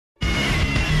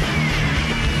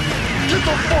Get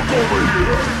the fuck over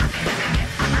here!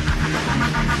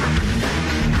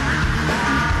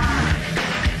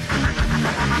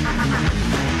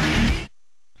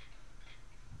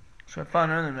 So I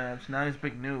found another match. Now he's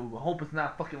big noob. I hope it's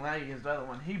not fucking laggy against the other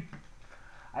one.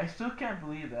 I still can't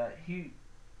believe that he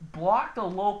blocked a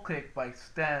low kick by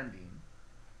standing.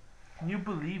 Can you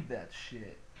believe that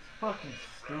shit? It's fucking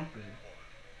stupid.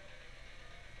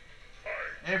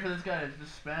 And for this guy to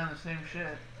just spam the same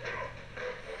shit.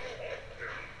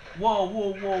 Whoa,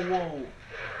 whoa, whoa, whoa,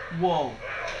 whoa.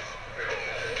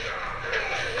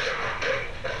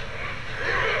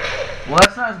 Well,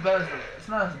 that's not as bad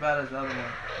as the other one.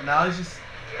 Now he's just,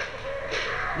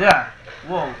 yeah.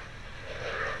 Whoa.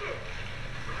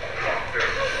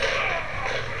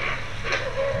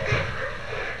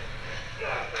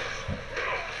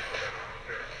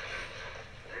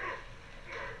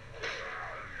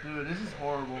 Dude, this is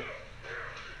horrible.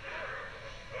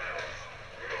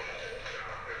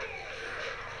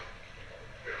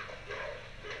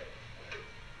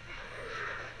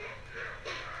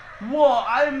 Whoa,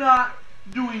 I'm not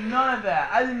doing none of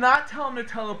that. I did not tell him to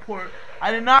teleport.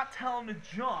 I did not tell him to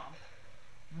jump.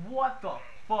 What the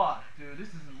fuck, dude? This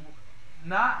is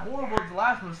not horrible as the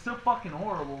last one. It's still fucking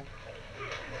horrible.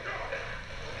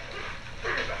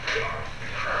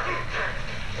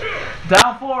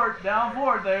 Down forward,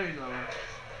 there you go.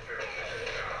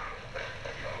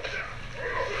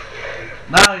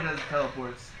 Now he does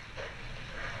teleports.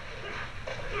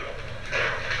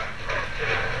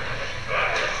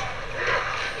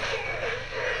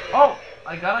 Oh,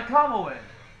 I got a combo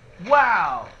in.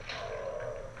 Wow.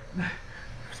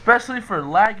 Especially for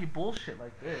laggy bullshit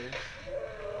like this.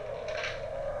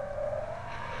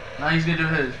 Now he's gonna do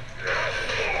his.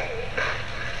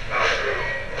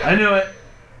 I knew it.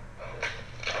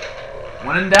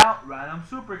 When in doubt, random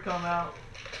super come out.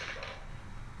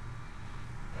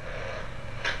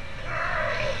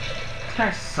 This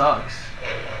guy sucks.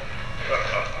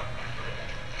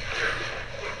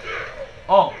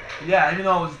 Oh, yeah, even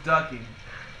though I was ducking.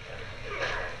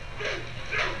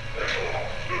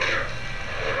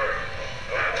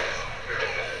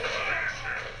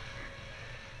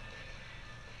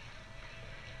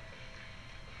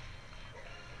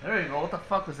 There you go. What the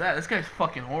fuck was that? This guy's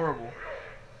fucking horrible.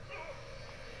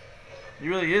 He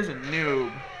really is a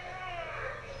noob.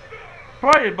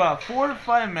 Probably about 4 to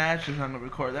 5 matches I'm gonna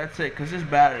record. That's it, cause this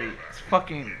battery, it's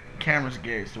fucking camera's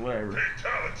gay, so whatever.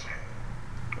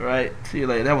 Alright, see you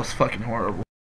later. That was fucking horrible.